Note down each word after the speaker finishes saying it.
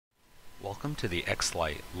Welcome to the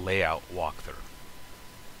XLite Layout Walkthrough.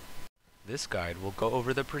 This guide will go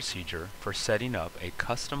over the procedure for setting up a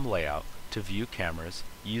custom layout to view cameras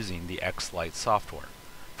using the XLite software,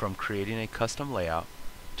 from creating a custom layout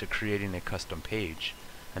to creating a custom page,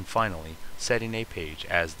 and finally setting a page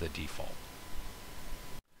as the default.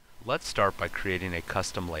 Let's start by creating a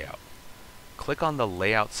custom layout. Click on the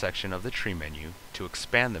Layout section of the tree menu to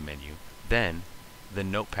expand the menu, then the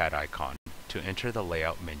Notepad icon to enter the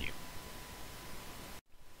Layout menu.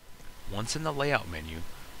 Once in the Layout menu,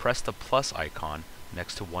 press the plus icon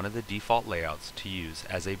next to one of the default layouts to use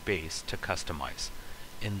as a base to customize.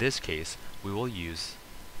 In this case, we will use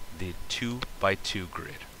the 2x2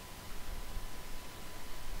 grid.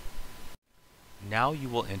 Now you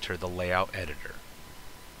will enter the Layout editor.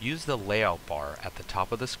 Use the Layout bar at the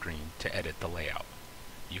top of the screen to edit the layout.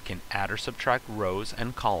 You can add or subtract rows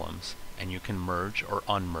and columns, and you can merge or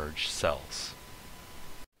unmerge cells.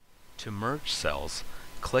 To merge cells,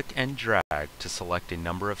 click and drag to select a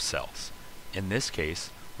number of cells. In this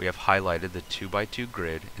case, we have highlighted the 2x2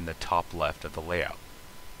 grid in the top left of the layout.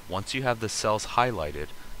 Once you have the cells highlighted,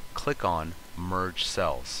 click on Merge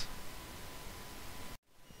Cells.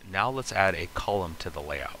 Now let's add a column to the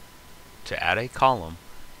layout. To add a column,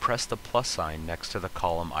 press the plus sign next to the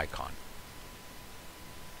column icon.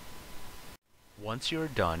 Once you are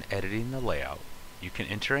done editing the layout, you can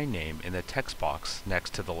enter a name in the text box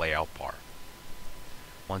next to the layout bar.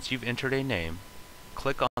 Once you've entered a name,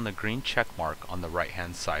 click on the green check mark on the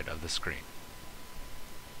right-hand side of the screen.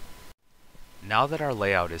 Now that our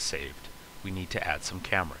layout is saved, we need to add some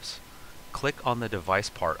cameras. Click on the device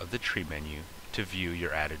part of the tree menu to view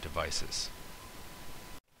your added devices.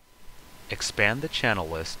 Expand the channel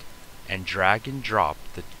list and drag and drop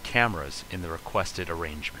the cameras in the requested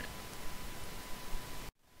arrangement.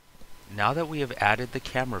 Now that we have added the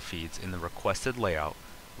camera feeds in the requested layout,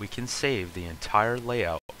 we can save the entire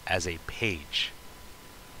layout as a page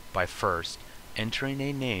by first entering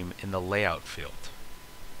a name in the layout field,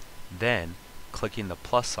 then clicking the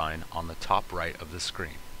plus sign on the top right of the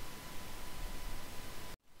screen.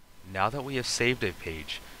 Now that we have saved a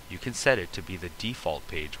page, you can set it to be the default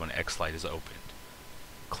page when XLite is opened.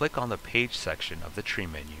 Click on the Page section of the tree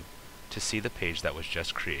menu to see the page that was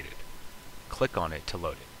just created. Click on it to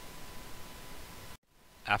load it.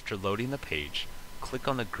 After loading the page, click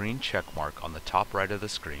on the green check mark on the top right of the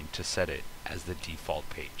screen to set it as the default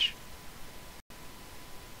page.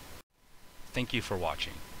 Thank you for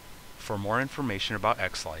watching. For more information about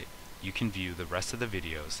XLite, you can view the rest of the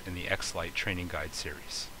videos in the XLite Training Guide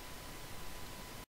series.